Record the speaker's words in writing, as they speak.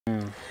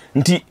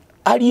nti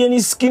alien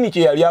skin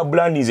kye yali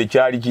abrandize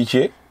kyali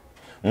kiche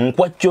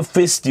Nkwakyo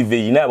festival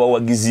ina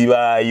abawagizi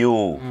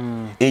baayo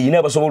eyina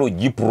abasobola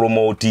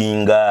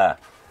ogipromotinga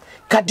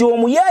kati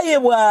omuyaye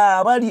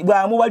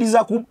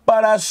bwamubaliza ku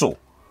palaso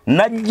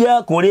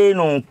najja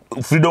koleno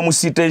Freedom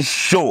City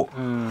show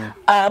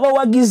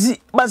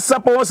abawagizi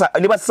basaposa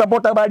ne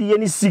basapota bali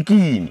yeni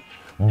sikini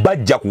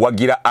bajja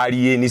kuwagira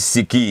alien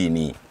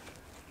sikini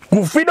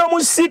ku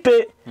Freedom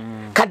City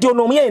kati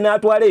ono omuyaye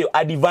n'atwaleyo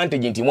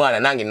advantage nti mwana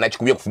nange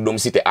nakikubye ku Freedom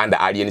City under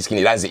alien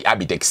sikini lazi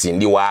Abitex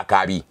ndi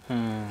wakabi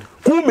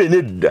kumbe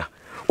nedda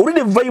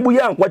olide vibe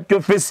ya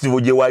Nkwakyo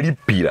festival je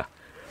walipira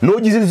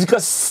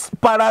nogizizika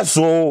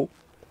palaso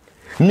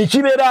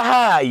nikibera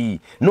hai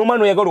no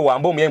mano yagalo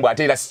wamba omuyembo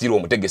atera stilo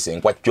omutegese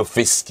Nkwakyo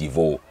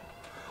festival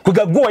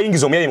kugagwa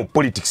yingizo omuyaye mu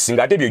politics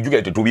ngate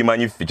byojuga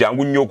tetubimanyi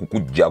kyangu nnyo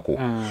okukujjako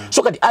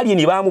so kati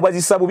alien baamu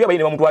bazisabu bya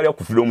bayine bamutwalira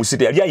ku Freedom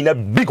City yali ayina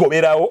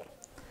bikoberawo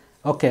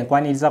okay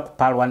kwaniriza ku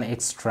Pal 1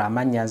 extra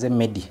manyanze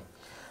medi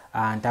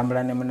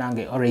ntambula ne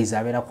munange always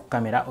abera ku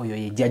kamera oyo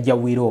ye jajja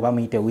wiro oba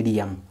muyite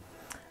William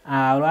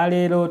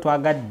olwaleero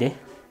twagadde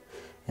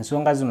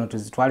ensonga zino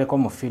tuzitwaleko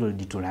mu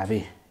field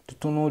tulabe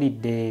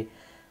tutunulidde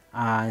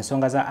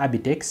ensonga za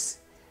Abitex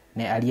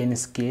ne alien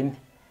skin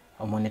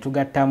omwo ne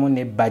tugattamu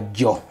ne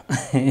Bajjo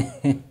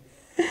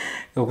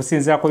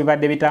okusinzira ku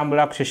bibadde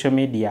bitambula ku social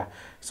media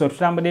so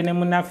tutambudde ne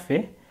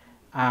munaffe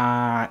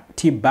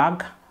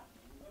T-bag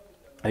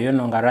ayo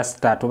nonga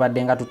rasta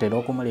tubadde nga tutera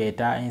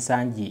okumuleeta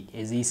ensangi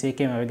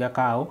eziyiseeko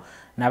emabegakaawo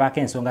n'abako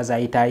ensonga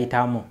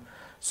zayitaayitamu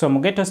so mu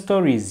Ghetto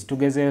Stories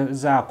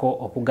tugezezaako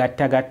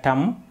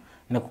okugattagattamu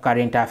ne ku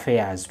current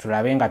affairs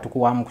tulabe nga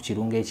tukuwamu ku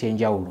kirungo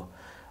ekyenjawulo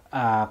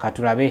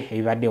katulabe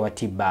ebibadde wa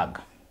T-bag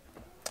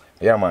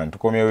yeah man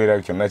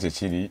tukomyewerako kyonna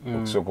kyekiri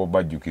okusooka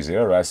obajjukiza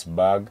era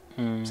Rasbag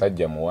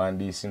musajja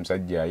muwandiisi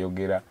musajja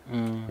ayogera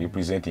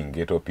representing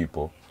ghetto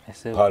people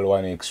Pal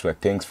 1 extra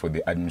thanks for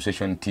the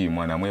administration team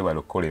mwana mwebala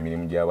okukola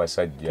emirimu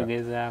gy'abasajja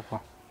tugezaako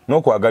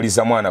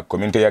n'okwagaliza mwana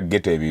community ya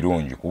ghetto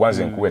ebirungi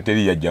kubanze nkuwe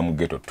teri yajja mu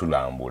ghetto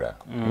tulambula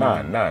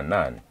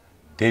nani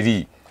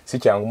teri si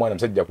kyangu mwana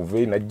musajja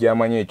kuveeri najja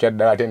amanye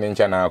ekyaddala ate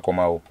n'enkya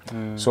n'akomawo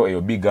so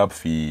eyo big up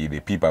for the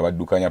people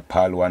abaddukanya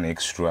Pal 1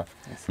 extra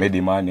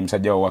Mediman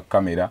musajja wa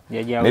kamera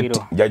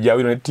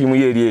jajjawiro ne tiimu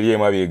ye eri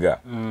emabega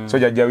so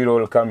jajjawiro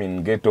welcome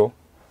in ghetto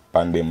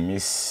pandem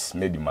miss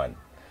Mediman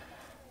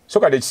so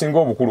kade kisinga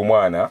obukulu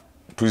mwana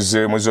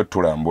tuze mwezo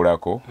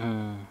tulambulako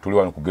tuli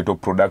wano ku ghetto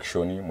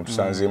production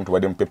mutusanze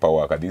mutubadde mu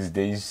paperwork these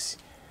days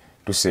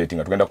tu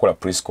setting tugenda kola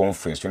press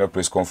conference tuna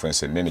press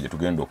conference nene je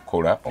tugenda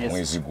okukola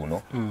omwezi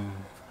guno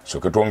so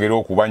ketwongera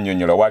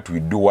okubanyonyola what we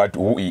do what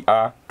who we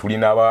are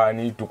tulina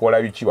abaani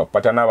tukola biki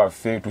bapata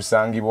n'abaffe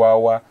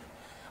tusangibwawa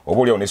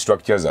obulya one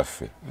structures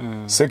affe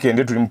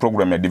second tuli mu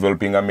program ya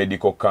developing a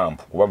medical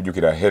camp kuba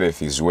bujukira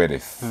health is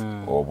wealth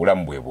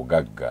obulamu bwe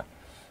bugagga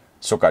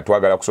so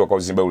katwagala kusooka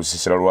ozimba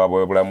olusisira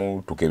lwabwe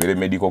bulamu tukebere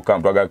medical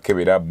camp twagala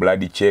kebera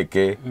blood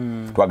check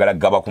twagala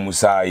gaba ku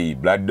musaayi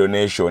blood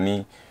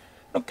donation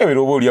nokebera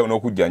obulya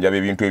n'okujjanjaba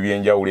ebintu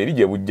ebyenjawulo eri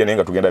gye bujja naye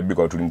nga tugenda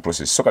biko tuli mu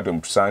process so katwe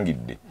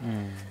mutusangidde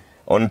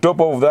on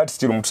top of that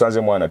still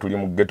mutusanze mwana tuli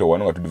mu ghetto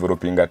wano nga tu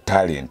developing a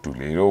talent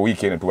lero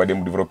weekend tubadde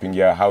mu developing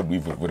ya how do we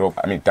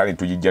develop talent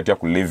tujijja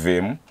ku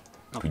level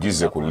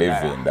tujize ku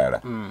level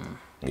ndala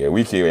nge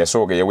wiki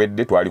yasooka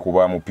yawedde twali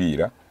kuba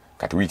mupiira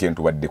kati weekend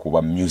tubadde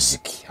kuba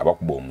music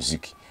abakuba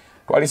omuziki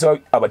twalisa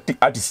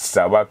artists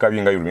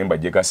abakabinga you remember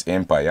Jekas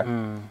Empire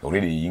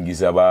already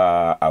yingiza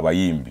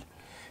abayimbi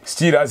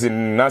still as a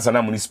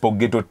Nansana municipal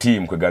ghetto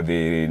team kwega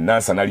the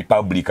Nansana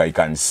Republic I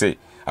can say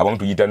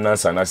abantu yita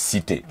Nansana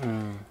city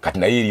kati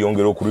naye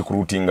eriyongera oku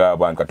recruiting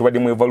abantu kati tubadde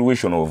mu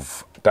evaluation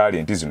of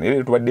talent zino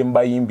era tubadde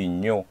mbayimbi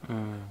nnyo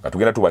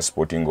katugenda tuba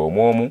sporting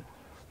omwomu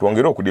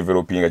tuongera oku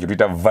developing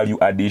kituyita value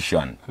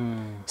addition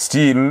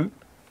still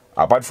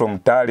apart from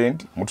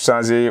talent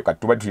mutusanze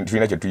katuba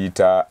tulina kye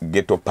tuyita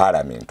ghetto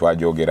parliament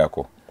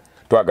twajogerako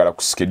twagala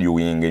ku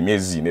scheduling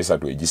emyezi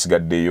nesatu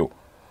egisigaddeyo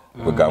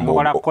kwegambo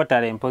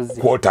quarterly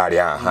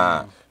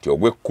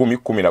tiogwe 10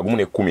 11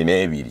 ne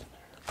 12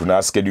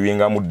 tuna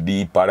scheduling mu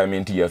di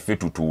parliament yaffe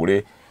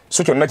tutuule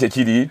so kyonna kye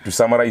kiri to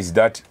summarize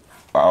that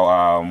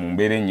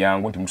mbere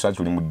nyangu nti mutusanze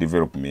tuli mu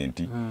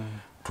development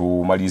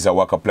tumaliza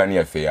waka plan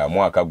yaffe ya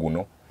mwaka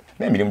guno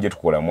n'emirimu gye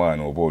tukola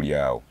mwana oba oli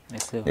awo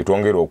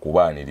netwongera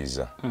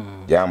okubaaniriza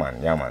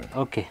yaman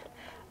okay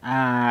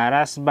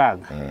Rasbag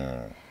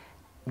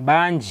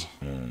banji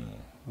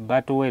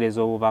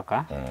batuweereza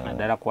obubaka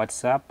naddala ku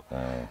WhatsApp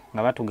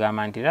nga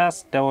batugamba nti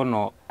Rasta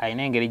ono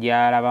alina engeri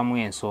gy'alabamu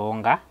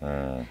ensonga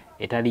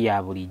etali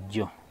ya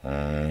bulijjo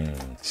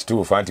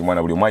kituufu anti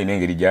mwana buli omu alina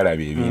engeri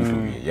gy'alaba ebintu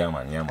bye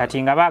yaman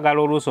kati nga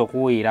baagala oluusi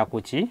okuwuyira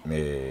ku ki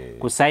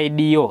ku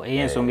sayidi yo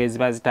ey'ensonga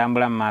eziba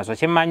zitambula mu maaso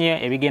kyemmanyi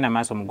ebigenda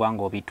maaso mu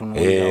ggwanga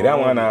obitunuulira era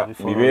mwana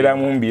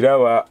bibeeramu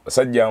mbiraba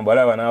basajja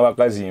mbalaba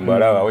n'abakazi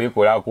mbalaba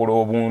weekolakola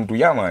obuntu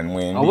yaman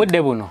mwendi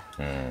obudde buno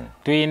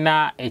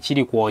tulina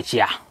ekiri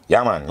kwokya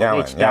yaman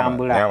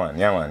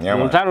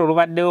olutalo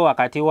lubaddewo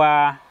wakati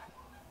wa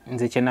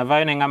nze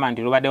kyenavaayo nengamba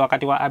nti lubadde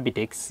wakati wa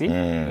Abitex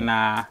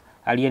na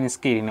alien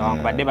skill ne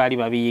wakubadde bali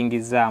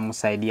babiyingiza mu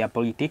side ya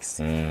politics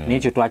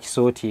n'ekyo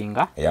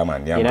twakisortinga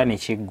era ne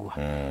kiggwa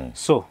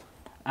so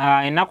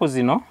ennaku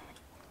zino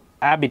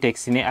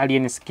Abitex ne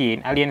alien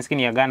skin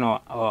yagano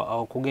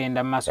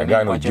okugenda maso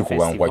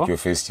kwa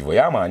festival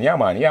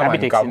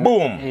yaman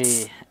kaboom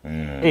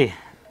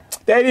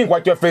teri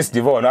kwa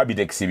festival na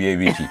Abitex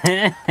byebiki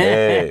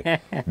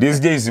these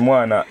days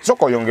mwana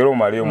soko yongero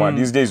mali mwana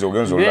these days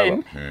ogenzo laba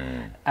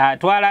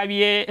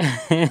twalabye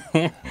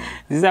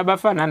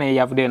zizabafana na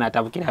yavude na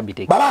tabukira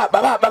Abitex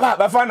baba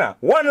bafana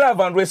one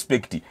love and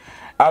respect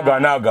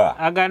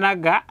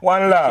aganaga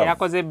one love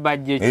yakoze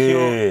Bajjo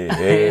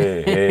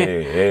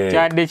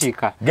kyadde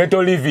chika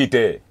geto live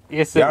it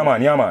yes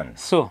yaman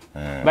so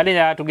bale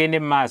ya tugende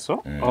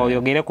maso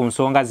oyogere ku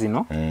nsonga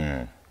zino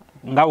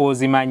nga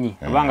wozimanyi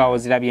obanga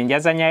wozirabye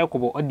njazanyayo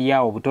ku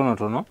audio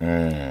obutonotono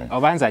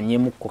obanza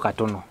nyemu ku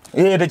katono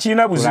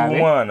tekina buzibu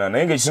mwana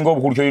naye ngekisinga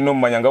obukulu kyo lino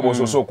mmanya nga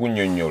bososo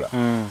okunnyonnyola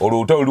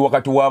oluuta oli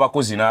wakati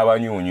w'abakozi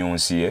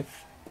n'abanyunyunsi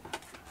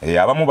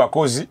abamu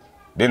bakozi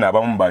then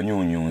abamu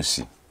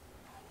banyunyunsi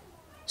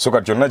so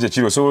kati kyonna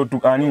kyekiro so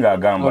ani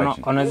ng'agamba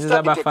ki ono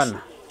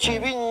zizabafana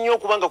kibi nnyo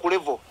kubanga ku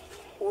level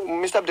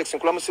Mr. Abitex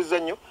nkulamusizza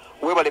nnyo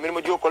webale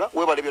emirimu gyokola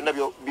webale byonna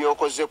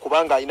byokoze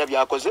kubanga alina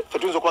byakoze fe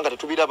tuyinza okuba nga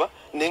tetubiraba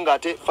naye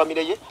ng'ate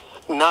famire ye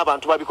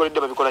n'abantu babikoledde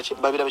babikola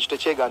babiraba kito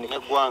kyeganika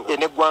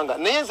n'eggwanga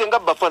naye nze nga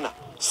bafana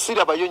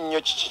sirabayo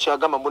nnyo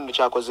kyagamba mbunno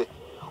kyakoze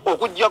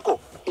okuggyako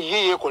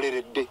ye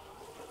yeekoleredde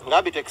nga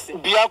Abitex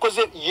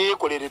byakoze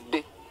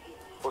yeekoleredde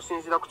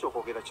osinzira ku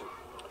kyokwogera kino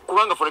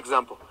kubanga for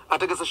example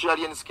ategesa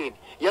alien skin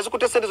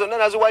yazikutte sente zonna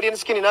naziwa alien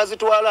skin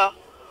nazitwala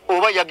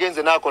oba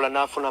yagenze nakola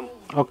nafunamu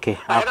okay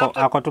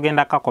ako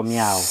tugenda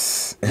kakomyawo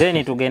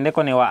then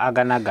tugendeko ne wa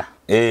aganaga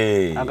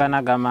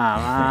aganaga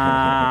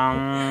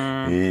mama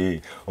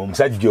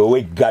omusajja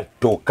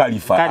ow'eggatto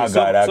kalifa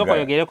agaraga soko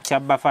yogere ku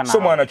kyabafana so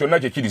mwana kyonna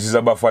kyekiri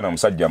zizabafana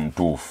musajja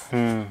mutuufu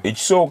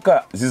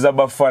ekisooka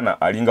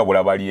zizabafana alinga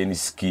bulaba alien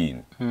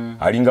skin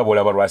alinga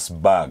bulaba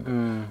rasbag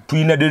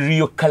tulina the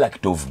real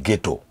character of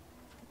ghetto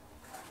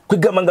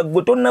kwegamba nga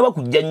gwe tonnaba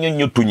kujja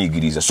nnyo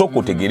tunyigiriza soko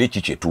otegere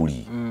ki kye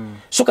tuli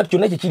so kati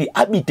kyonna kyekiri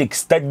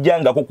Abitex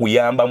tajjangako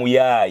kuyamba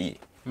muyaye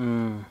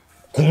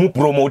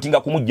kumupromotinga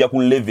kumujja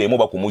ku level emu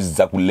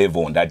bakumuzza ku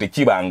level nda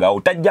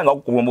tekibangawo tajjangako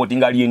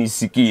kupromotinga alien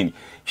skin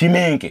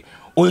kimenke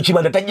oyo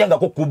kibanda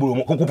tajjangako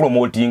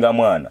kupromotinga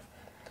mwana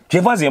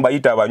kyevanze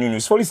mbayita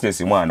abanyunyunsi for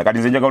instance mwana kati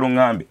nze njagala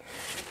ngambe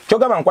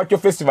kyogamba nkwakyo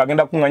festival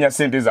agenda kunganya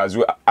sente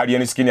zaziwe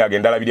alien skin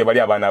agenda alabire bali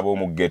abaana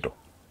b'omu ghetto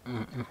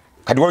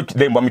kati wo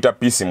demba mita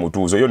peace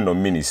mutuzo yo no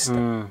minister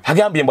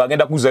agambye mbu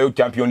agenda kuzayo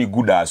Champion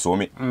Gudo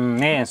asome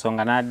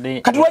ensonga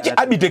nadde kati lwaki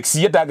Abitex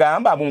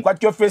yetagamba mu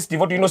nkwatyo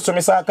festival tulino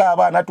somesa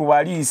abaana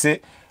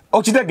tubaliise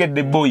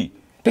okitegedde boy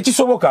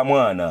tekisoboka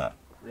mwana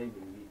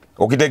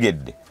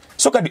okitegedde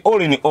so kati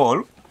all in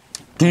all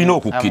tulina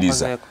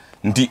okukkiriza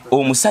nti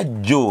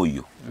omusajja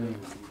oyo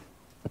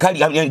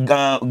kali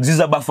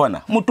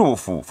zizabafana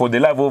mutuufu for the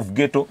love of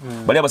ghetto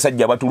bali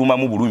abasajja batuluma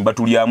mu bulumi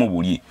batulyamu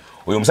buli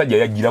oyo musajja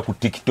yajjira ku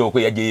TikTok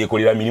yajje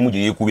yekolera mirimu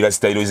gye yekubira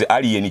style ze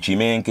alien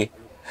kimenke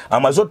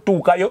amazo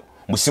tuukayo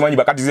musimanyi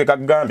bakatize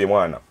kagambye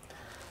mwana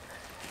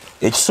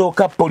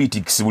ekisooka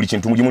politics buli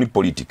kintu muli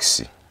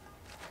politics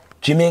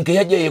kimenke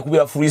yajje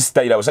yekubira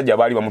freestyle abasajja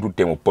bali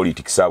bamututte mu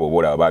politics abo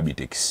bola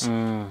Abitex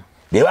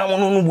beba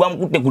mununu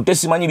bwamukutte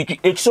kutesimanyi biki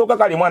ekisooka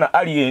kali mwana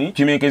alien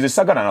kimenkeze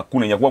sagana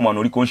nakunenya kuba mwana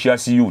oli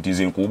conscious youth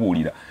ze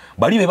nkubulira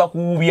bali be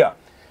bakuubya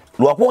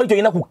lwakuba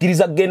itoyina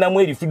kukkiriza genda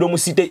mu eri freedom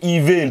city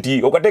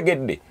event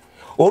okategedde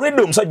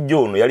already omusajja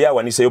ono yali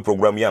awaniseyo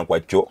program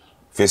yankwakyo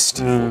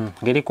festival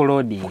ngeri ku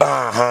loading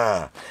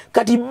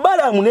kati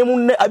balamu ne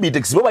munne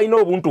Abitex bo balina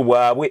obuntu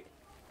bwabwe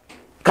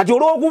kati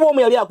olwokuba omu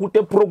yali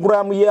akutte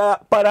program ya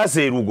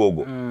Parase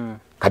Rugogo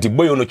kati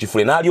boyo ono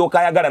kifule n'alyoka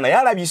ayagala naye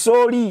alabise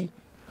oli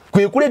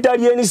kwe kuleta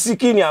alien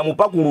skin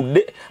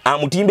amupakuludde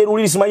amutimbe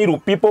luli simanyi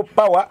people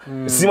power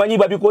simanyi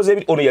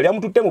babikoze ono yali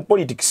amututte mu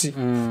politics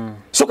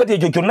so kati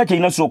ekyo kyonna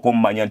kyalina sooka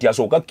omumanya nti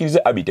asooka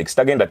akkirize Abitex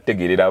tagenda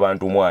tutegeerera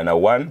abantu mwana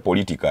one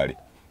politically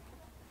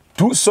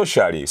two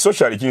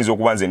socially kiyinza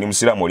okuba nze ndi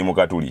musiraamu oli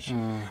mukatuliki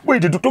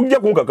bwete tutujja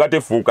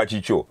kunkakate fuuka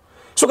kikyo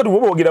so kati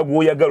bwoba ogera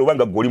gwoyagala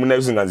obanga gwe oli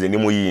munayozi nga nze ndi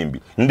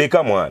muyimbi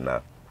ndeka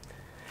mwana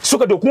so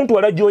kati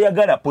okuntwala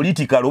gy'oyagala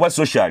political oba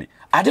socially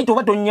ate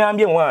toba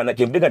tonyambye mwana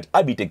kyemudega nti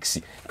Abitex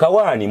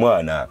kawaani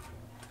mwana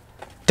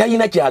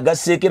talina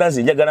kyagaseekera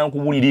nze njagala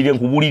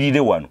nkubulirire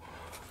wano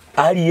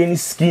alien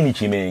skin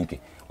kimenke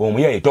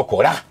omuyaye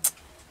tokola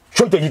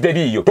kyo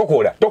kiteriiyo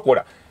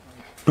tokola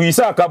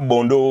tuyise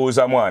akabbo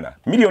ndowooza mwana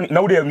milioni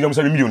nawulira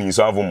musajja milioni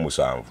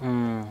 7.7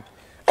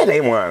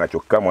 naye mwana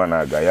kyokka mwana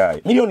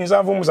agayaye milioni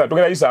 7.7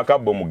 tugenda yisa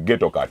akabbo mu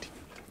ghetto kati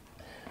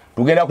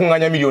tugenda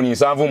kunganya milioni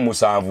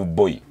 7.7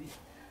 boy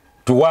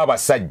tuwa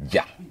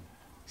abasajja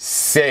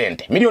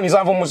sente milioni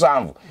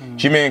 7.7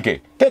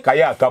 kimenke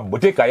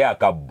tekayo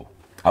akabbo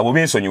abo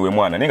bensonyiwe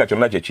mwana nenga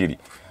kyonna kyekiri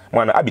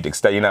mwana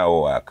Abitex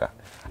talinawo waka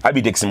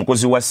Abitex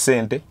mukozi wa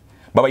sente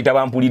babayita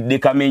bampulidde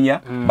kamenya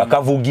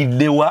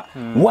bakavugiddewa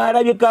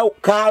walabye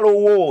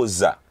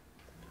kalowooza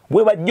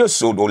bwe bajjo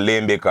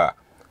olembeka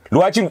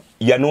lwaki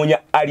yanoonya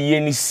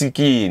alien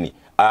skin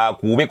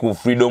akube ku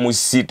Freedom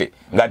City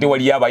ngate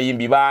wali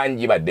abayimbi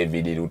bangi ba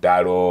David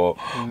Lutalo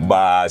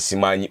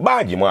basimanyi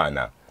bangi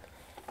mwana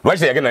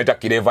lwaki yagenda nita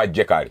Kireva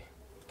Jekale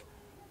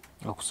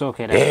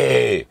okusokera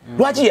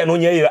lwaki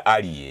yanoonya era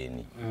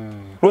alien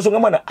lwosonga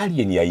mwana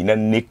alien yayina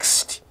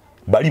next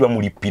bali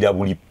bamulipira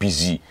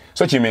bulipizi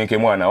so kimenke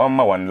mwana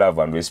wamma one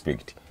love and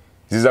respect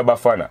ziza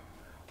bafana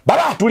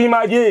baba tuli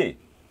maje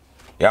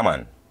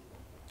yaman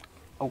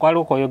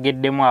okwaluko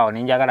yogeddemu awo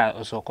nenjagala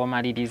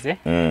osokomalirize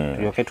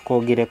yoke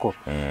tukogireko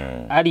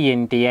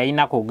alien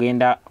teyayina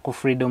kugenda ku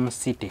Freedom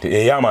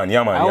City yaman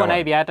awo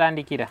naye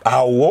byatandikira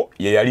awo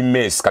ye yali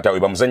mess kata we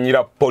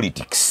bamuzanyira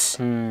politics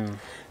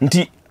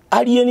nti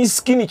alien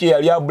skin kye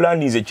yali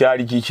ablandize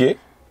kyali kiche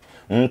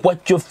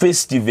Nkwakyo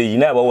festival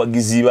ina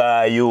abawagizi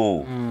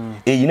baayo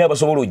eyina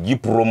abasobola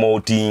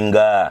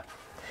ogipromotinga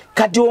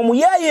kati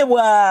omuyaye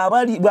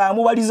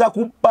bwamubaliza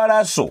ku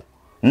Palaso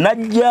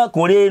najja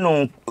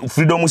koleno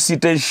Freedom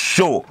City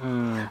show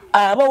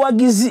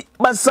abawagizi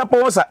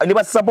basaposa ne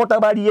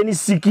basapota alien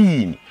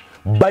skin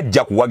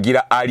bajja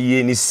kuwagira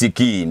alien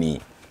skin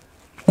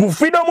ku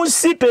Freedom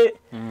City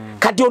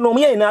kati ono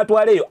omuyaye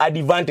n'atwaleyo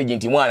advantage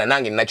nti mwana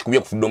nange nakikubye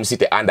ku Freedom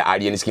City under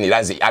alien skin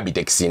lazi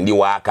Abitex ndi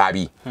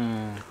wakabi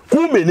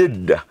kumbe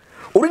nedda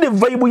olide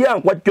vibe ya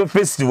Nkwakyo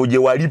festival je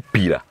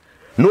walipira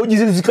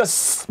nogizizika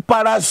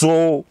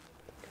Palaso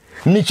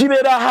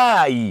nikibera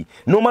hai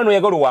no mano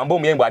yagalo wamba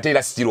omuyembo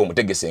atera stilo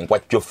omutegese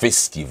Nkwakyo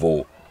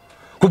festival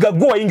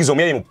kugago wayingiza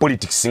omuyaye mu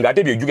politics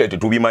ngate byojugala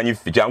tetubimanyi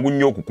ffe kyangu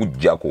nnyo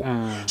okukujjako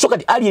so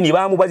kati alien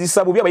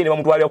bamubazisa bubi abayine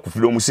bamutwalira ku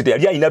Freedom City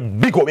yali ayina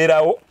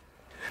bikoberawo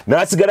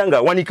nasigala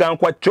nga wanika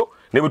Nkwakyo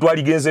ne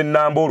bwetwaligenze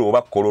Nambolo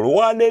oba Kololo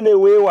wanene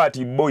wewa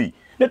ati boy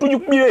ne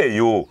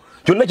tujikubireyo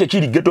kyonna kye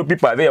kiri ghetto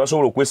people abe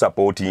abasobola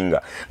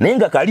okwesupportinga naye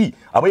nga kali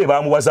abaye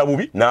bamuwaza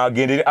bubi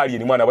n'agendere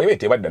alien mwana abaye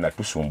tebadda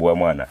natusumbwa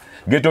mwana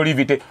ghetto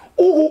livite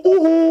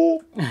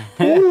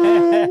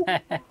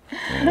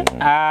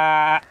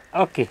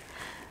okay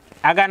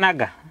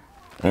aganaga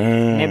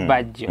ne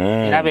Bajjo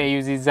era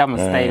beeyuziza mu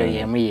style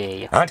yemu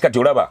yeeyo anti kati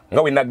olaba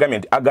nga we nagambye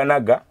nti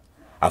aganaga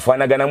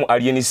afaanaganamu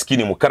alien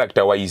skin mu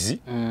character wise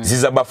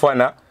ziza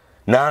bafana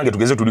nange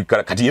tugeze tuli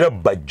kati era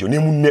Bajjo ne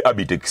munne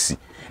Abitex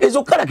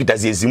ezo character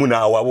zezimu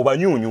nawo abo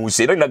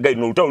banyunyunsi era nagayi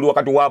no lutalo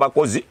wakati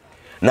w'abakozi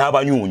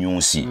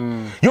n'abanyunyunsi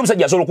yo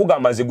musajja asobola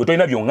okugamba nze gwe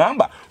tolina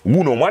byongamba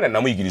wuuno omwana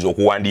namuyigiriza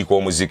okuwandiika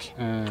omuziki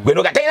gwe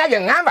no gatayina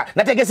byongamba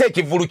nategese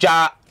ekivulu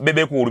kya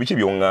bebekulu biki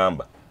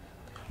byongamba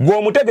gwe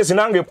omutegesi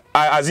nange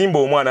azimba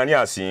omwana ani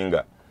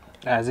asinga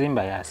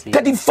azimba yasinga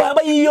kati fe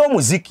abayiyo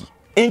omuziki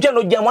enkya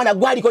nojja mwana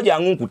gwaliko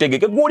jangu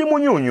nkutegeke gwoli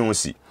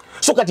munyunyunsi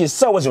so kati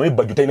sawa zino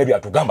Bajjo tayina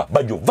byatugamba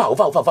Bajjo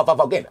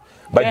va genda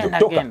Bajjo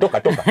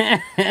toka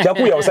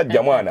kyakuya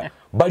abasajja mwana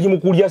bali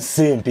mukulya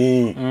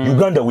sente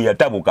Uganda we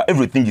yatabuka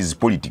everything is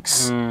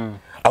politics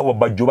awo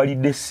Bajjo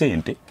balidde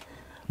sente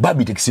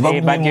Abitex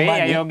Bajjo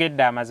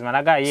yayogedde amazima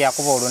naga ye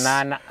yakuba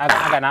olunana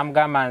aga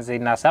namugamba nze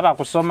nasaba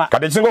kusoma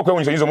kati kisinga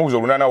okwewunyisa nyizo mubuzo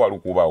olunana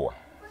walukubawa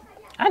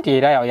anti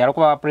era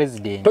yalukuba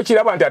president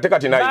tokiraba nti ate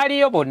kati naye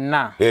baliyo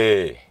bonna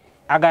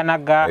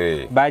aganaga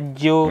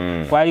Bajjo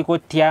kwaliko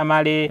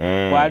Tyamale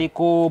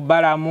kwaliko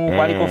Balamu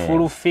kwaliko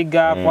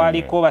Fulufiga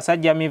kwaliko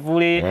basajja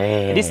mivule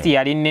listi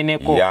yali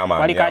nneneko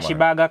kwaliko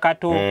Ashibaga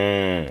Kato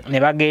ne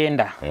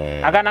bagenda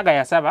aganaga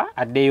yasaba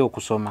addeyo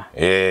okusoma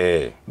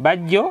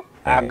Bajjo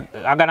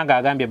aganaga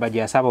agambye Bajjo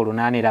yasaba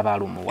olunana era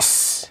balumuwa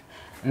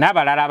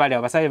n'abalala abali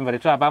abasabye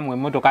mbaletwa bamwe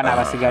emmotoka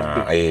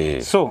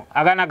n'abasigadde so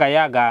aganaga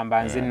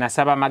yagamba nze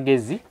nasaba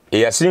magezi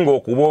eyasinga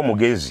okuba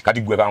omugezi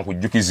kati gwe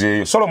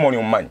kankujjukizeeyo Solomon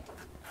omumanyi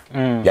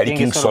yali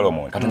King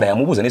Solomon katonda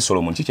yamubuuza ne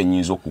Solomon kiki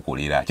nyinza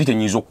okukolera kiki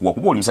nyinza okuwa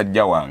kuba oli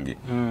musajja wange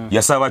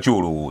yasaba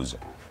kyolowooza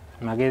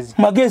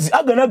magezi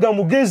aganaga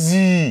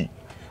mugezi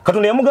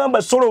katonda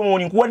yamugamba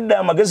Solomon nkuwadde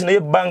amagezi naye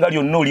ebbanga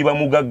lyonna oliba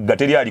mugagga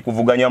teri ali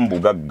kuvuganya mu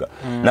bugagga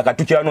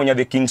nakatukyanonya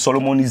the King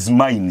Solomon's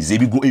mines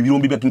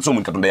ebirombe bya King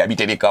Solomon katonda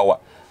yabiterekawa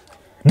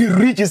the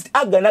richest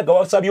aganaga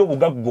wasabye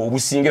obugagga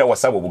obusingira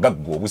wasaba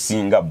obugagga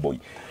obusinga boy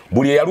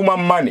buli yaluma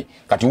mane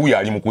kati huyo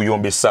ali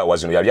mukuyomba essaawa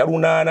zino yali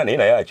alunana naye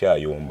naye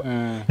akyayomba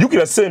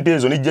jukira sente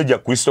ezo ne jjajja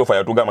Christopher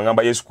yatugamba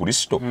ngamba Yesu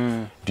Kristo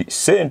ti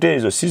sente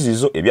ezo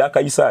sizizo ebya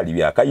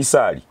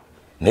Kaisali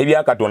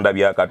nebya Katonda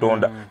bya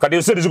Katonda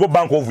kati sente ziko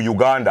Bank of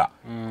Uganda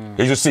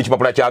ezo si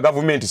kipapula kya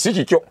government si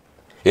kikyo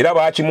era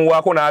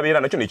baakimuwaako n'abeera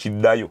nakyo ne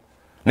kiddayo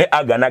ne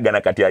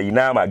aganagana kati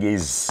ayina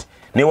amagezi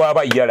ne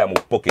waba yala mu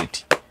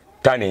pocket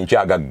tane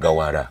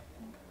nkyagaggawala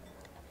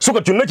so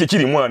kati kyonna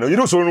kiri mwana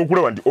era osobola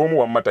okulaba nti omu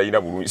wamma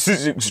talina bulungi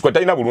si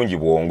talina bulungi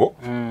bwongo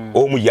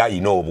omu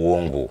yayina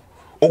obwongo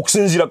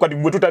okusinziira kati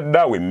gwe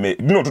tutaddawo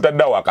bino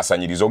tutaddawo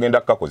akasanyirizo ogenda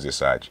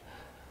kukakozesa ki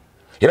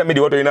era medi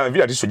wato ina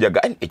nvira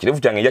tisojaga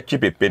ekirevu kyange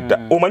yakipepeta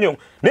omanyo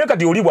naye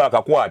kati oli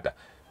bwakakwata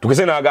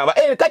tugeze n'agamba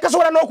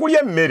kasobola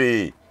n'okulya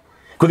emmere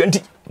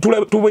nti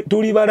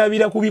tuli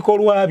balabira ku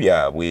bikolwa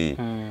byabwe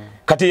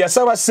kati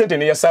yasaba ssente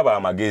ne yasaba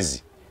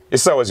amagezi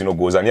essaawa zino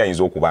gozani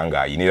ayinza okuba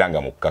nga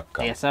ayiniranga mu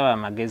kkakka yasaba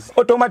amagezi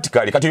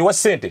automatically kati wa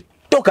ssente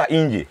toka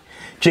inje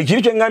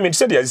kyekiri kyengambye nti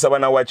ssente yazisaba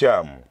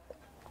nawakyamu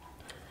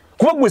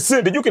kuba gwe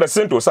sente jukira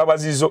sente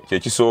osabazizo kye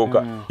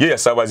kisooka ye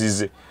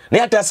yasabazize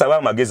naye ate asaba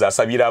amagezi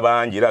asabira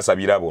bangi era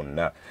asabira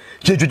bonna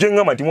kyekyo kye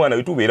ngamba nti mwana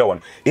wetubeera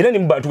wano era ne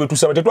mu bantu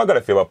betusaba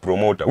tetwagala ffe ba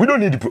promoter we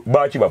don't need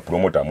baaki ba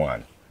promoter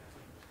mwana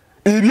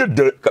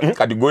ebyedda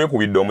kati goye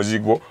kubidde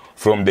omuzigo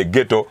from the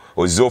ghetto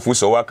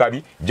ozofuso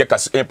wakabi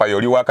jekas empire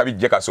oli wakabi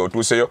jekas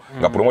otuseyo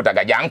nga promoter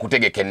gajja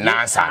nkutegeke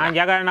nansana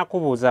njagala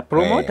nakubuuza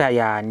promoter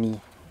yani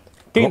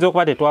tuyinza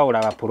okuba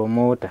tetwawula ba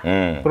promoter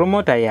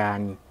promoter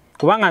yani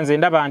kubanga nze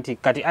ndaba nti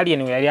kati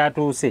alien yali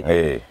atuuse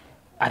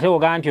ate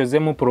ogaa nti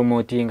ozemu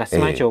promoting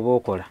simanyi oba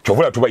okola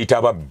kyovula tubayita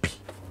ababbi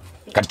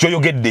kati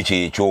kyoyogedde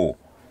kyekyo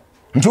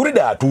nti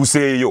olida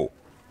atuuseeyo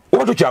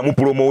oba tokyamu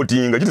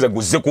promoting kitiza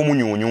guzze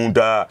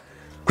kumunyunyunta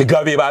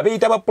kwegabe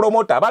babeeyita ba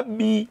promoter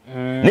ababbi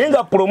naye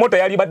nga promoter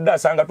yali badde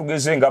asanga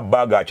tugeze nga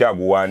baaga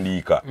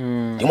akyaguwandiika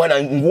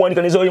mwana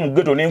nguwandika nezo oli mu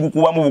ghetto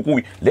nengukubamu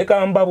bukubi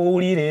leka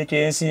mbabuulire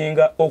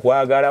ekyensinga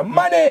okwagala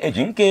mane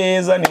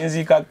ekinkeeza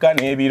nenzikakka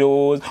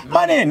n'ebirowoozo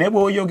mane ne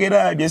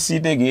bw'oyogera bye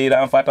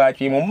sitegeera nfata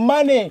kimu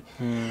mane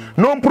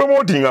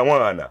non-promotinga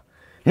mwana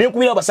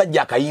nenkubira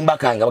abasajja akayimba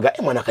kange baga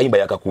mwana akayimba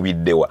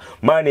yakakubiddewa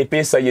mane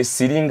pesa ye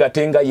siringa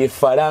tenga ye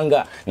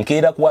faranga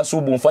nkeera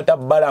kuwasubu nfata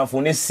bbala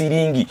nfune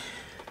siringi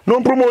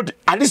non-promote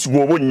alisi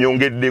gwobo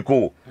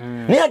nyongeddeko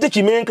naye ate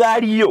kimenka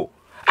aliyo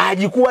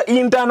agikuwa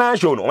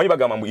international omanyi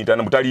bagamba mu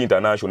international mutali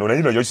international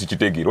naye nayo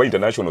sikitegeera wa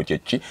international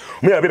kyeki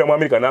mwe abeera mu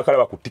America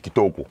n'akalaba ku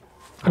TikTok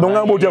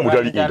kadongambo otya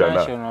mutali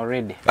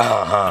international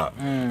aha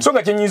so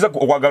nga kyenyiza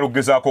okwagala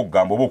okugezaako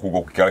okugamba oba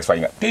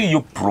okukikalisifyinga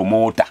teriyo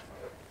promoter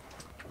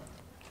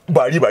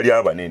bali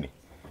abanene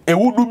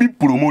ewudu bi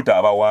promoter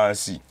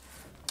abawansi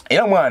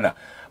era mwana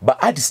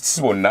ba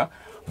artists bonna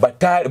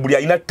buli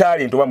alina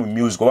talent oba mu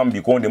music oba mu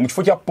bikonde mu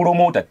kifo kya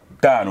promoter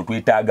 5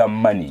 twetaaga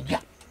manager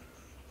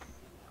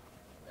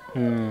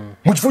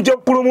mu kifo kya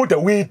promoter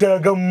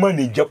weetaaga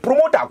manager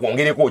promoter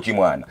akwongereko ki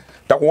mwana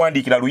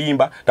takuwandiikira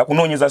luyimba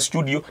takunoonyeza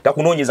studio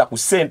takunoonyeza ku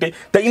ssente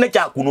talina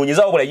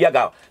kyakunoonyeza wabula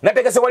yaga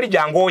nategese wali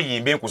jangu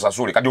oyimbe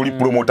nkusasule kati oli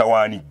promoter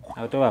wani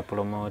atoba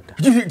promoter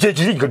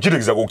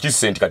kitegeza ku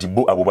kisente kati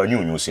abo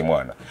banyunyunsi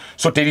mwana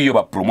so teriyo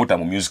ba promoter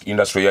mu music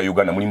industry ya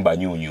Uganda muli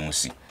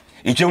banyunyunsi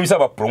ikyewisa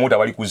ba promoter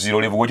bali ku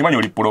zero level gokimanyi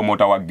oli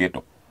promoter wa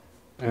ghetto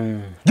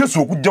just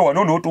okujja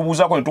wano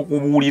n'otubuuzaako ne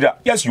tukubuulira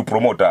yes you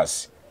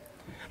promoters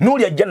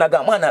noli ajja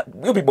naga mwana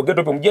you people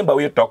ghetto pe mujemba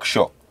we talk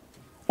show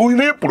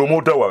oyine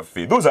promoter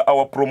waffe those are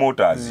our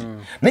promoters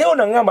naye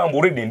ona ngamba mbu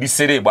already ndi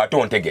serebo ate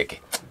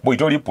ontegeke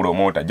bw'ite oli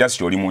promoter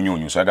just oli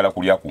munyunyu sagala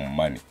kulya ku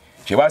mmane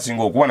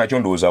kyebasinga okuba nakyo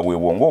ndowooza bwe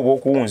bwongo oba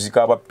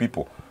okuwunzika aba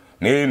people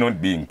naye not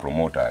being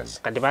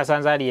promoters kati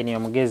basanze aliyeni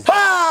omugezi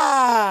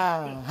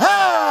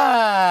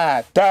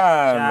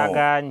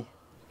tano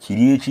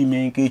kiri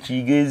ekimenke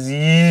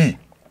kigezi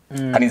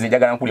kati nze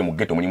njagala nkule mu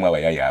ghetto mulimu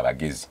abayaya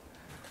abagezi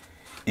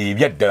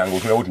ebyaddala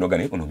ng'otunula bwe tunoga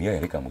naye ono omuyaye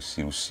yaleka mu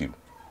sirusiru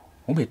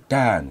mube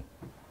 5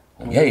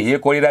 omuyaye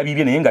yeekolera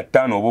bibye naye nga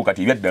 5 oba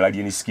kati ebyaddala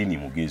alien skin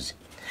mugezi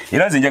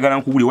era nze njagala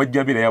nkubule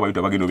wajja beera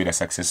yabayita bagenda obeera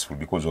successful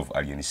because of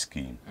alien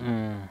skin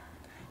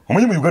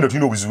omanyi mu Uganda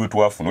tulina obuzibu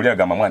bwetwafuna oli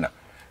agamba mwana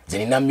nze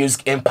nina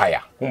music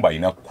empire kumba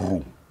alina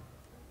crew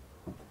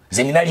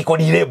nze nina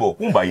record label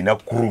kumba alina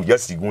crew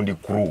just gundi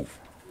crew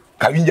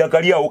kabinja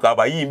kali awo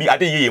kabayimbi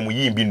ate yeye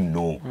muyimbi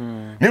nno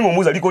ningo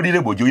muza record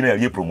label joina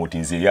yali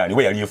promoting ze yani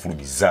we yali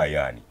efulumiza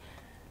yani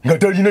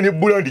ngatalina ne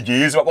brand je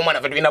yesu bako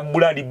mwana fatulina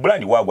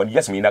brand wagwa ndi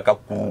just mina ka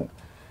crew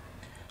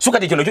so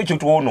kati kino kyo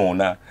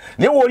tuonoona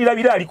ne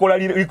wolirabira alikola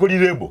record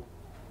label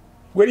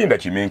gwelinda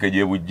kimenke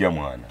je bujja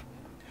mwana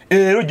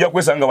ero jja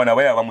kwesanga bana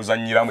baya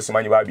bamuzanyira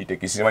musimanyi ba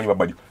Abitex simanyi ba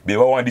Bajjo be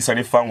bawandisa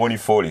ne Fangoni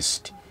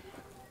Forest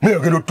me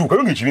agendo tuka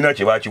yonge kibina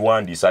kye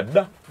bakiwandisa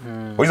dda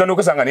oyiza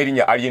nokwesanga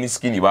nerinya alien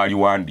skin bali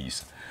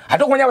wandisa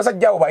ate okumanya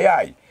abasajja abo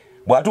bayayi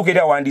bwatuka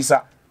era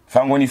wandisa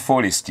Fangoni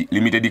Forest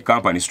Limited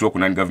Company stroke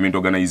non-government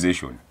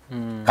organization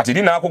kati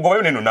lina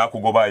akugobayo neno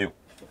nakugobayo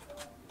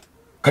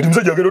kati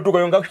msajja agendo tuka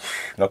yonga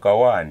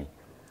ngakawani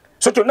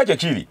so kyonna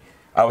kyekiri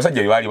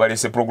abasajja bali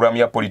balese program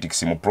ya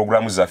politics mu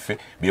programu zaffe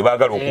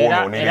bebagala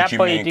okuona n'ekimenke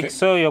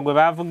politics oyo gwe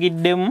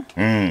bavugiddemu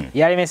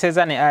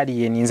yalemeseza ne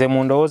alien nze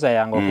mu ndowooza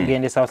yange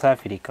okugenda South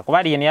Africa kuba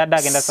alien yadde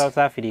agenda South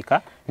Africa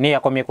ne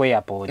yakomye ku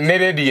airport ne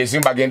lady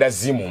yezimba agenda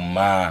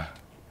zimuma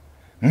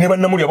ne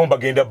bannamuli abo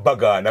bagenda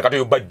bagana kati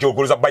yo Bajjo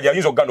goloza Bajjo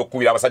ayinza okuganda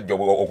okubira abasajja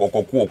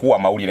okuwa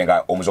amawulire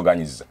nga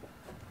omuzoganyiza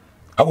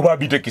abo ba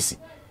Abitex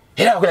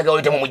era bakulaga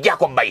olete mu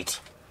mujjako bite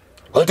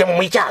olete mu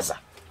mwichaza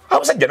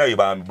abasajja nawe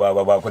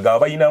bakwega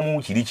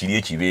bayinamu kiri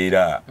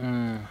ekibeera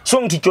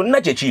so nti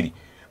kyonna kyekiri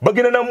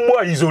bagenda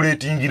namwa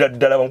isolatingira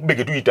ddala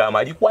bakubege tuyita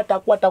amali kwata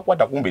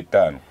kumbe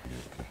 5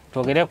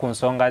 twogere ku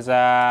nsonga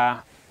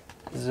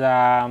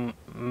za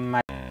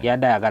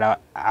yada yagala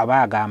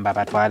abagamba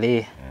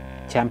batwale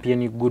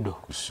Champion Gudo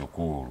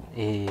kusukuru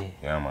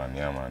yaman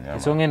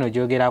ensonga eno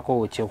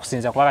gyogerako ki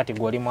okusinza kwa kati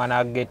gwoli mwana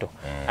wa ghetto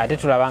ate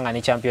tulabanga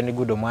ni Champion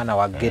Gudo mwana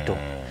wa ghetto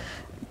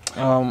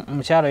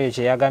mcharo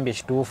yeche yagambye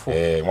kituufu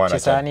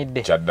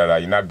kisaanidde kyaddala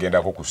alina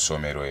agendako ku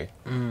ssomero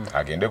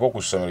agendeko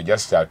ku ssomero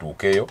just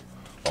atuukeyo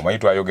omanyi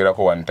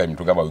twayogerako one time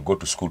tugamba we go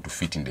to school to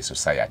fit in the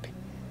society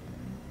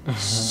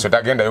so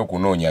tagenda yo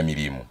kunoonya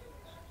mirimu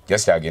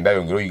just agenda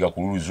yongero yiga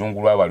ku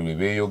luzungu lw'abalwe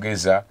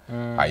beeyogeza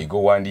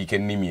ayigo wandiika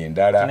ennimi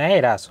endala naye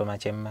era asoma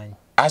kyemmanyi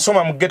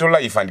asoma mu ghetto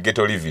life and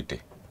ghetto livity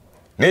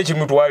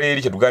n'ekimu twala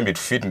eri kyetugambye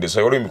tufitnde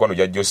so olwo emikono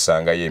gyajja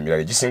osangayo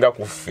emirala gisinga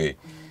kuffe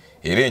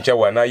era enkya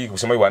wanayi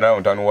kusoma wana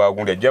ontano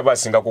wagundi ajja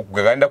basinga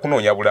kugenda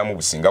kunoonya bulamu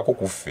businga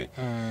kuffe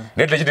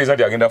naye tekitegeeza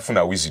nti agenda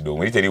kufuna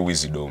wisdom eri teri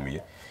wisdom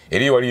ye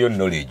eri waliyo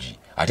knowledge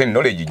ate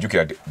knowledge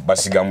jjukira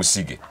basiga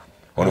musige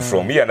ono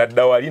from here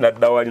nadda wali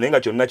naye nga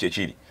kyonna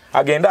kyekiri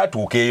agenda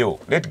atuukeyo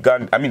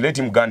let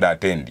him ganda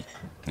attend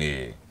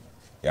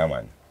yeah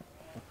man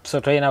so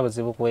toyina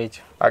buzibu ku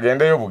ekyo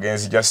agendeyo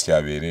bugenzi just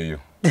abeereyo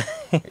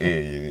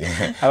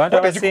abantu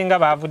abasinga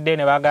bavudde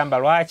ne bagamba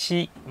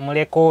lwaki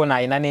muleko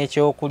alina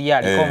n'ekyokulya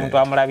aliko omuntu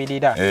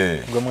amulabirira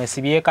gwe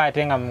mwesibyeko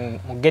ate nga mu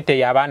ghetto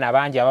y'abaana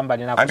bangi abamu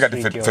balina ku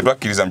street anti ffe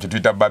twakkiriza mu kye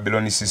tuyita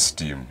Babylon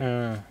system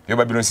yo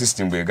Babylon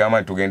system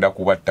bwegamba nti tugenda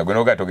kubatta gwe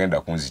nogaa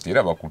togenda kunzita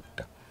era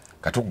bakutta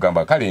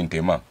katukugamba kale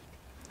ntema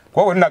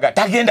kuba wenaga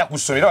tagenda ku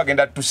ssomero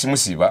agenda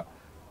tusimusiba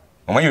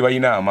omanyi bwe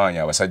balina amaanyi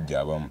abasajja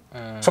abamu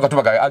so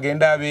katubaga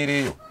agenda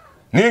abeereyo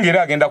naye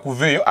ng'era agenda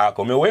kuveeyo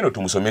akomewo eno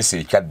tumusomesa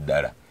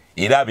ekyaddala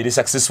era abeere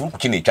successful ku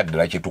kino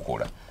ekyaddala kye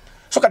tukola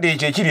so kati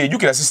ekyo ekiri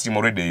ejjukira system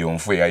already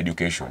eyonfu eya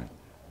education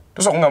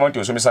tosobola kungamba nti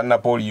osomesa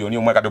Napoleon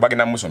omwaka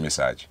bagenda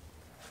mumusomesa ki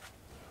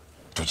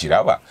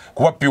tukiraba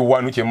kuba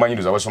P1 kyemmanyi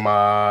ndoza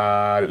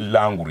basoma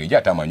language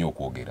ate amanyi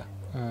okwogera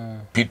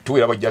P2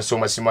 era bajja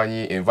soma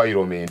simanyi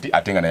environment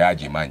ate nga naye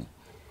agimanyi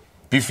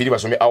P3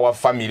 basome our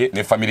family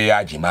ne family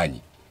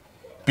yagimanyi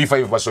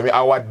P5 basome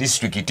our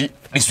district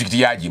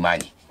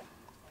yagimanyi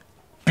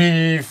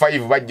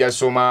P5 bajja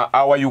soma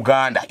our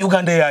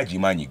Uganda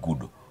yagimanyi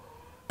Gudo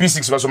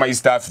P6 basoma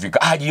East Africa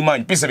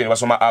agimanyi P7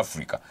 basoma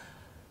Africa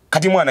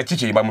kati mwana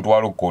kiki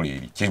bamutwala okukola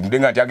eri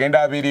kyemudenga nti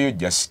agenda abeereyo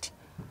just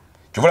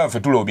kyovala ffe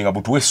tulobinga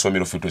butuwe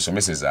essomero ffe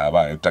twesomeseza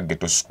abaana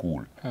tutaggeto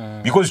school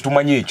because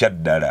tumanyi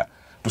ekyaddala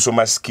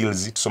tusoma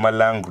skills tusoma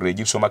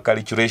language tusoma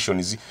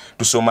calculations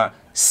tusoma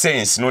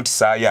sense not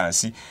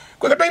science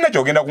kwe katayina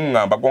kyogenda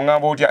kungamba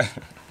kungamba otya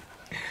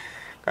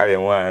kale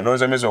mwana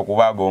nonsomesa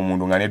okubaaga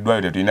omuntu nga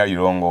neddwayo tetulina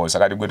lirongoosa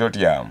kati gwe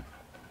totyamu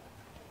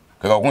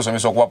keka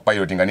okunsomesa okuba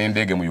pilot nga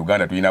n'endeege mu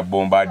Uganda tulina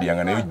bombardier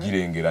nga nayo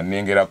girengera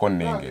nengerako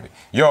nengere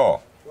yo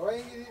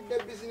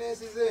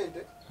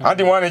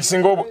anti mwana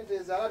ekisinga obu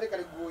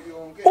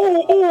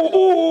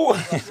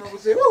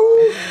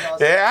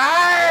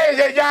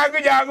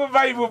jangu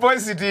vibe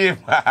positive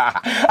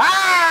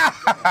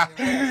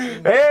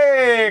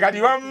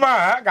kati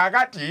wamma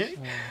kakati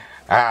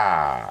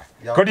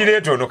kodi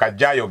leto ono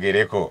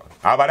kajjayogereko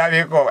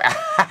abalabeko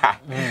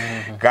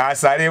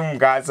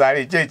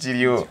kasale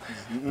kyekiriyo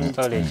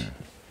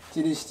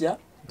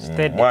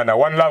mwana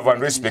one love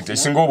and respect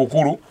ekisinga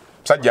obukulu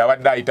musajja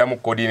abadde ayitamu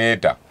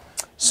coordinator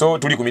so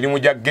tuli ku mirimu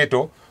gya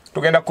ghetto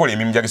tugenda kukola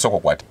emirimu gya gisoko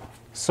kwate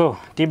so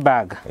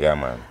T-Bag yeah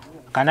man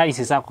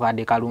kanalisi ako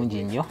kadde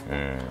kalungi nnyo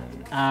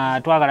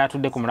twagala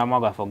tudde ku mulamwa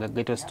gwaffe ogwa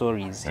ghetto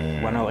stories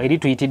wano eri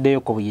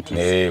tuyitiddeyo ku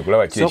buyitizi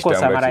soko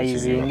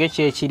summarizing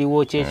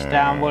ekyekiriwo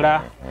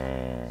kyekitambula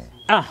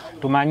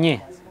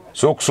tumanye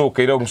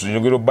sokusookera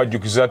omusonjogero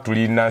bajjukiza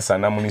tulina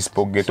Nsana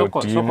municipal ghetto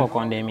team soko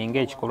kondeminga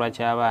ekikolwa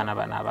ky'abaana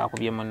bano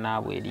abakubye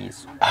munnaabwe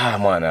eriiso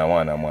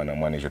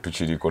mwana ekyo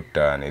tukiriko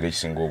ttaano era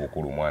ekisinga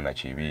obukulu mwana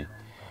kibi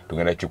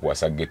tugenda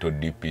kikwasa ghetto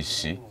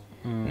DPC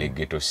ne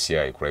ghetto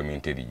CI crime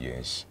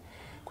intelligence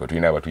kwe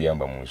tulina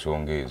abatuyamba mu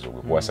nsonga ezo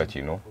kwasa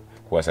kino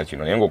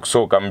naye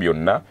ng'okusooka mu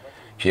byonna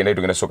kiyenda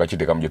tugenda sooka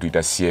kiteeka mu gye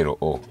tuyita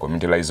CLO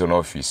community liaison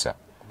officer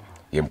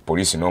ye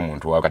poliisi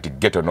n'omuntu wakati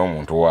ghetto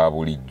n'omuntu wa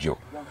bulijjo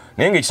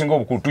naye ng'ekisinga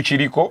obukulu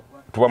tukiriko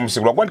tuba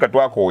musigula kwandika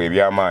twakoowa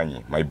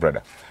ebyamaanyi my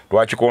brother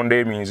twakikonda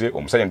eminze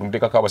omusajja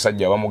ntumuteekako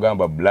abasajja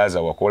abamugamba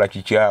blaza wakola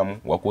kikyamu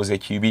wakoze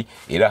kibi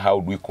era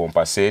how do we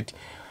compensate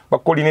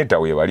bakolineta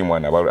we bali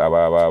mwana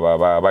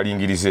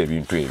abalingiriza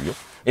ebintu ebyo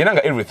era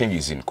nga everything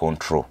is in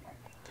control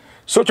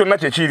so kyonna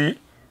kyekiri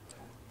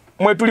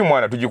mwe tuli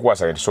mwana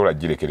tugikwasa nga tusobola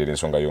girekerera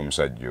ensonga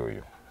y'omusajja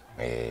oyo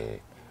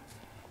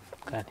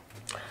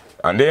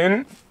and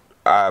then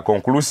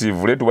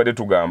conclusively tubadde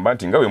tugamba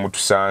nti nga bwe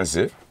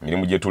mutusanze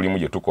mirimu gye tulimu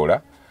gye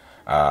tukola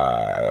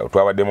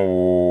twabadde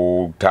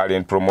mu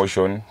talent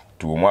promotion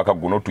mwaka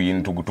guno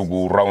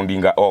tugu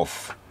rounding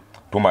off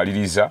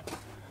tumaliriza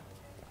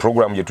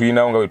program gye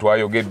tulinawo nga bwe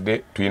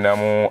twayogedde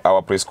tulinamu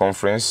our press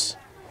conference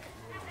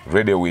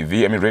ready with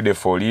you, ready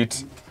for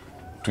it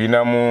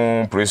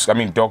tulinamu press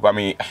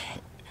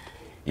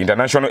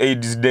International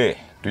AIDS Day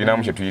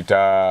tulinamu kye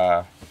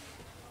tuyita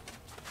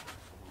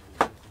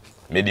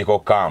medical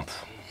camp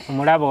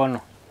mulaba ono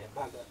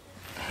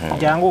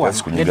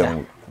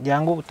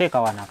jangu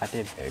teeka wana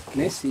akatebe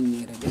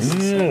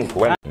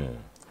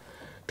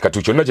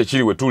kati kyonna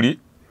kyekiri we tuli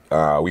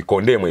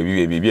wikondeemu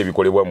ebibi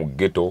ebikolebwa mu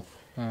ghetto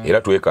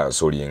era tuwe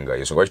kansolinga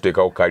yensonga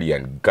kituteekawo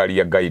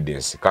career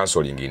guidance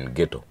counseling in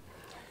ghetto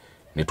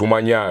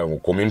netumanya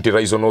community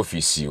liaison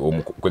office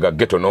kwega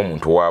ghetto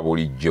n'omuntu wa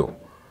bulijjo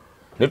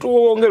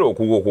netwongera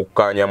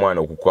okukkaanya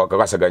mwana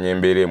okukakasaganya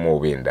embeera emu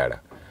oba endala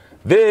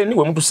Then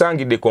we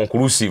mutusangidde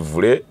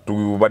conclusively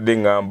tubadde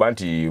ngamba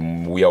nti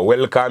we are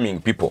welcoming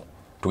people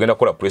tugenda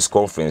kola press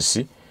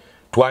conference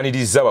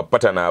twaniriza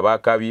bapatana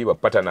abakabi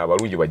bapatana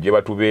abalungi bajje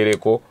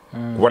batubeereko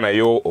kuba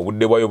nayo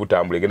obudde bwayo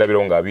butambula egenda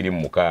bironga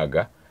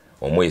 26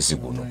 omwezi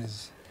guno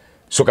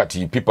so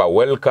kati people are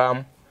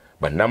welcome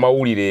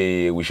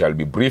bannamawulire we shall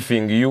be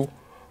briefing you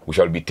we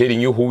shall be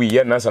telling you who we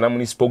are Nansana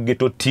Municipal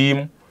Ghetto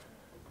team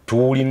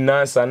tuli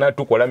Nansana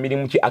tukola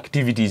mirimu ki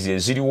activities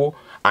eziriwo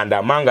and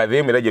among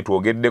them era gye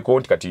twogeddeko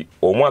nti kati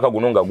omwaka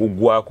guno nga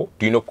guggwako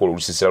tulina okukola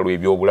olusisira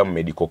lw'ebyobulamu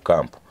medical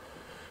camp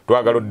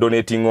twagala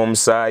donating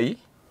omusaayi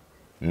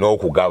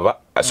n'okugaba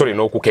sorry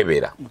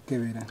n'okukebera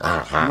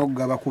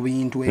n'okugaba ku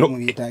bintu ebimu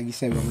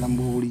byetaagisa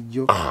byobulamu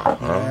bulijjo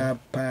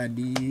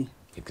paadi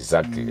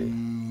exactly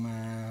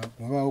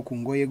wabaawo ku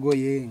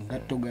ngoyegoye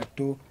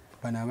ngatto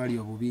bano abali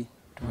obubi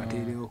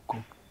tubateereoko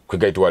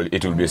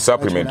it will be a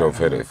supplement of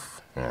health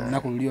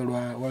lunaku luli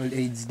olwa World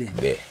AIDS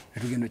Day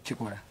tugenda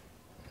okukikola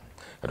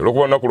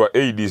olwokuba olunaku lwa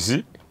AIDS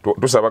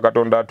tusaba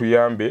Katonda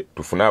atuyambe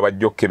tufune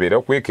abajja okukebera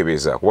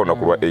okwekebeza kuba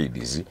olunaku lwa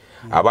AIDS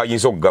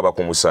abayinza okugaba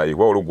ku musaayi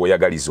kuba olwo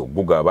gwoyagaliza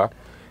okugaba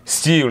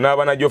still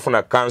n'abaana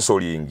gyofuna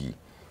counseling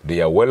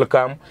they are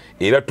welcome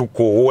era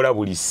tukowoola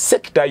buli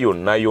sector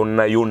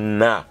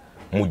yonna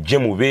mujje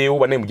mubeewo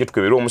bane mujje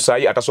tukebera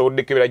omusaayi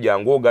atasobodde kebera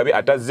jangu ogabe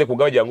atazze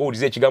kugaba jangu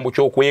ulize ekigambo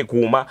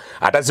ky'okwekuuma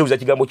atazze uliza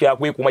ekigambo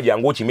kyakwekuuma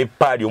jangu okime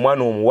paadi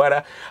omwana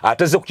omuwala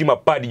atazze kukima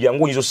paadi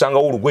jangu oyinza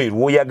osangawo olugoye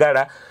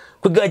lw'oyagala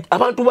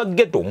abantu ba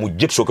ghetto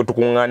mujje tusooke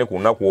tukuŋŋaane ku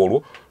lunaku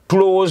olwo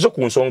tulowooze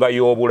ku nsonga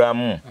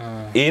y'obulamu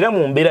era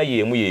mu mbeera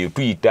y'emu yeeyo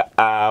tuyita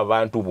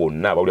abantu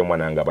bonna abawulira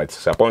mwana nga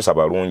basaponsa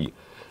balungi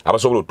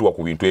abasobola otuwa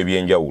ku bintu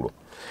ebyenjawulo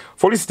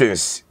for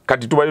instance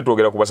kati tubale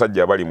twogera ku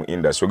basajja abali mu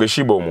industry oge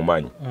Shiba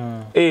omumanyi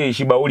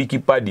Shiba oliki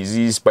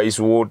pads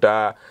spice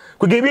water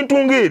kwege ebintu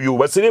ng'ebyo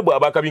baserebwa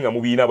abakabi nga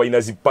mubiina balina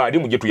zipaadi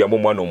mujje tuyambe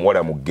omwana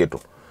omuwala mu ghetto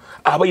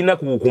abalina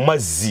ku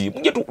mazzi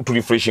mujje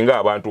turefreshinga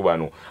abantu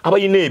bano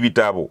abalina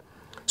ebitabo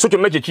so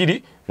kyonna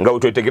kyekiri nga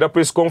twetegera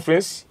press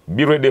conference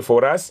be ready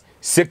for us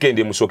second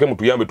musooke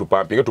mutuyambe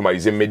tupampinge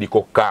tumalize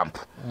medical camp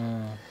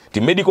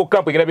ti medical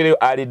camp egenda bireyo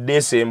ali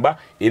December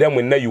era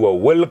mwenna you are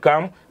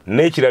welcome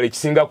n'ekirala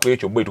ekisinga ku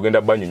ekyo bwe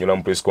tugenda banyonyola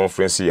mu press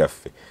conference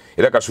yaffe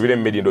era kasubire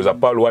medindo za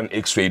Pal 1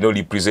 X-ray no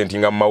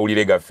representing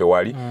amawulire gaffe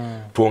wali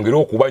twongere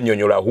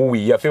okubanyonyola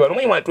huwi yaffe bano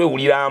mwe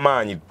twewulira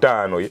amaanyi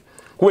ttaano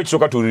kuba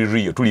ekisooka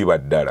tuli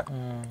baddala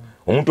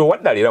omuntu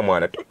owaddala era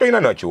mwana toyina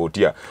nakyo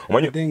otya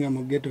omanyi tenga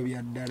mu ghetto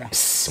byaddala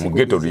mu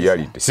ghetto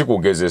reality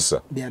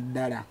sikugezesa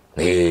byaddala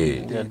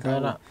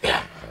byaddala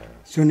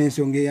so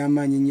n'ensonga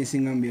ey'amaanyi nnyo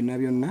esinga mu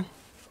byonna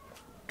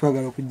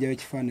twagala okujjayo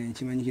ekifaananyi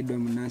kimanyikiddwa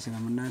mu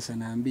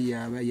Nansana mbi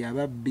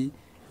yababbi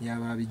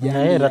yababijanja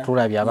naye era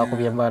tulabye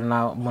abakubye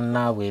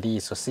munnaabwe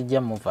eriiso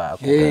sijja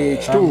muvaako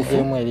kituufu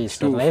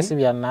eriiso naye si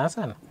bya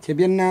Nansana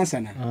kyebya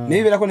Nansana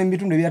naye bibeerako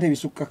n'ebitundu ebyate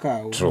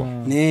bisukkakaawo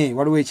naye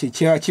waliwo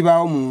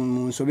kibaawo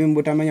mu nsobi mu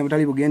butamanya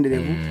butali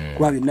bugenderevu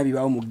kuba byonna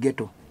bibaawo mu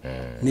ghetto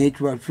naye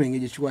tulinga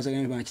ekyo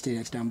kikwasaganya bana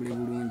kiteera kitambule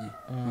bulungi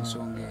mu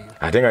nsonga eyo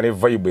ate nga ne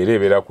vibe era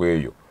ebeera ku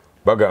eyo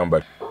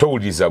bagamba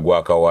towuliriza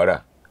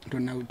gwakawala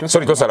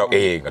sorry tosala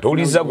nga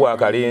towuliriza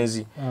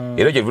gwakalenzi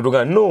era kye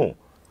tuvuga no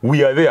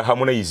we are there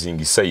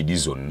harmonizing side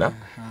zonna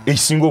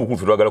ekisinga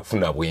obukulu twagala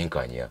kufuna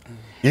bwenkanya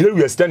era we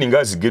are standing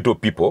as ghetto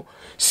people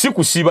si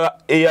kusiba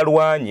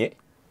eyalwanye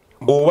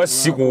oba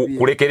si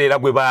kulekerera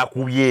gwe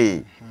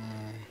baakubye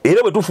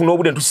era bwe tufuna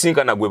obudde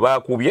tusinkana gwe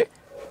baakubye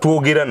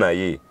twogera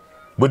naye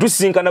bwe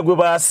tusinkana gwe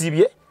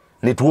baasibye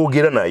ne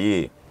twogera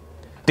naye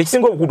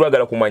tekisinga obukulu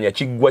twagala kumanya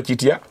kiggwa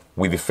kitya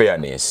with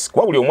fairness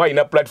kuba buli omu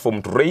alina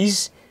platform to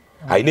raise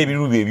alina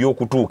ebirubi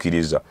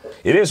ebyokutuukiriza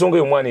era ensonga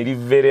y'omwana eri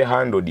very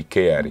handled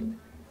care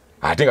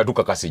ate nga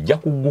tukakasa ejja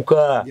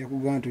kugguka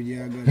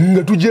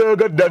nga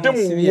tugyagadde ate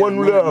mu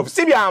one love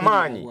si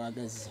byamaanyi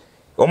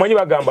omanyi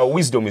bagamba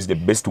wisdom is the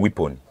best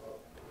weapon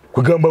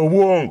kwegamba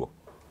obwongo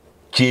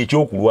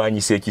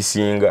kyekyokulwanyisa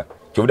ekisinga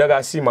kyobudaga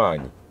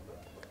asimaanyi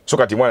so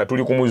kati mwana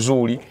tuli ku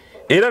muzuuli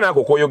era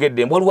naako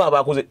koyogedde mbwaliwo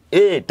abaakoze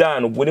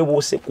etaano gwe ne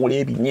bw'osekula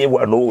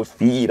ebinyeebwa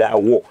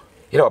n'ofiirawo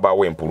era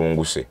wabaawo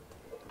empulunguse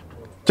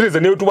kireze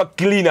neyo tuba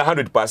clean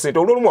 100%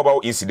 olwolumu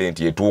wabaawo incident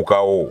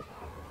yetuukawo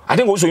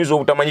ate ng'osoyinza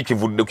obutamanyi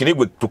kivudde kine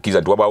gwe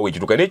tukkiza nti wabaawo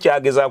ekituuka naye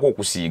kyagezaako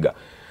okusiiga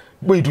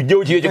bwe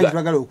tujjewo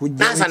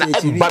Nansana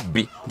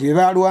babbi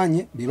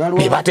bebalwanye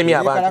bebatemye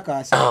abantu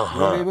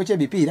bebokye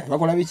bipiira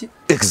bakola biki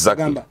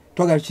gamba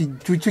twagala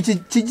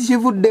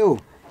kivuddewo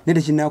naye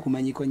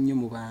tekinakumanyiko nnyo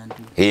mu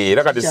bantu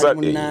era kati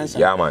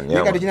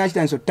kati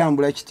kinakitandisa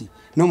otutambula kiti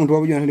n'omuntu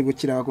wabujjo natali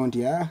kukirabako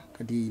nti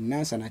kati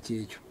Nansana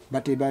kyekyo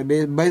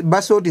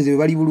basootinze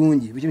bali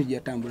bulungi bikyo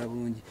kijatambula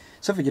bulungi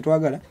so ffe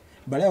kyetwagala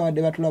bali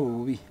awadde batulaba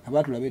obubi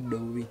abatulaba edda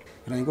obubi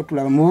atandika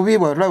tulaba mu bubi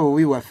bwatulaba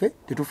obubi bwaffe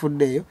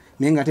tetufuddeeyo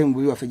naye nga ate mu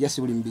bubi waffe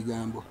jasi buli mu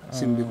bigambo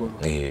si mu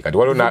bikolwa kati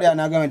waliwo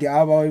n'agamba nti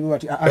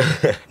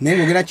naye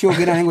ng'ogera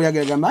kyogera naye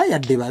ng'oyagala gamba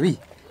yadde babi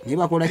naye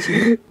bakola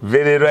ki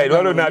very right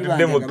waliwo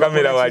n'atudde mu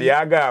kamera wali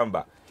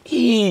agamba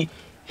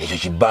ekyo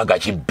kibaga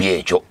kibbi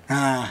ekyo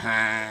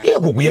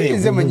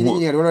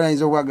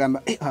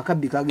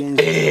akabbi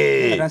kagenze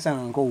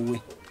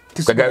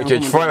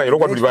kyekifaananyi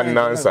olwokuba tuli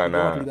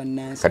bannansana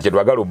kati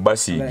kyetwagala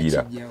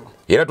obbasiigira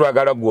era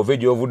twagala gwove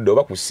gyovudde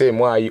oba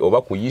kuseemwayi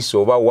oba kuyisa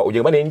oba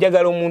ojagamba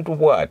nenjagala omuntu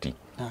bwati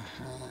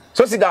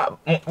so siga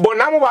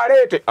bonamu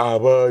baleete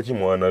abaki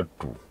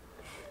mwanattu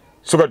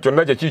so kati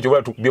kyonna kyekiri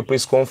kyobola tukubye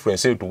press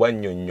conference eyo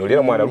tubannyonnyola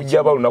era mwana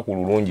lujjaba lunaku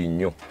lulungi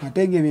nnyo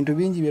atega ebintu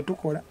bingi bye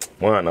tukola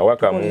mwana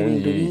waka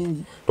mungi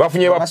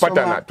twafunye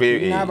bapatana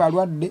tulina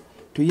abalwadde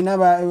tulina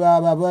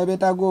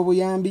beetaaga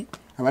obuyambi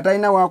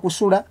abatalina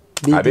wakusula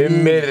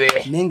abemmere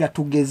naye nga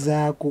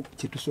tugezaako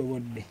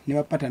kyetusobodde ne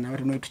bapatana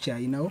abatono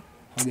tukyayinawo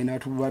bagenda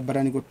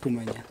bataniko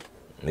tutumanya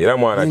era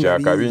mwana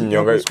kyakabi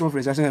nnyo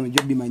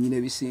nga bimanyira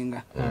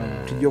ebisinga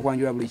tujja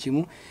okwanjula buli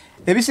kimu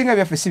ebisinga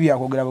byaffe si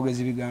byakwogera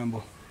bogezi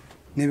bigambo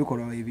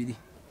n'ebikolwa ebiri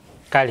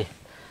kale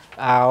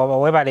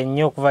webale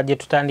nnyo okuva gye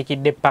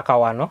tutandikidde paka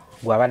wano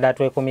gwabadde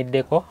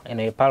atwekumiddeko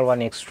eno epal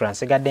 1 extra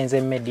nsigadde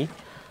nze Medi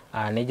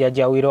ne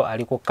Jajawiro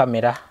ali ku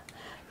kamera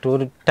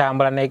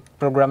tutambula ne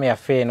programu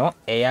yaffe eno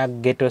eya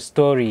Ghetto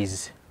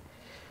Stories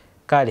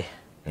kale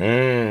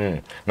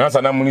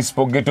Nansana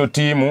Municipal Ghetto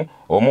Team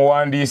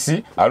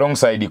omuwandiisi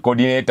alongside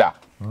coordinator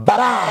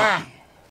Bala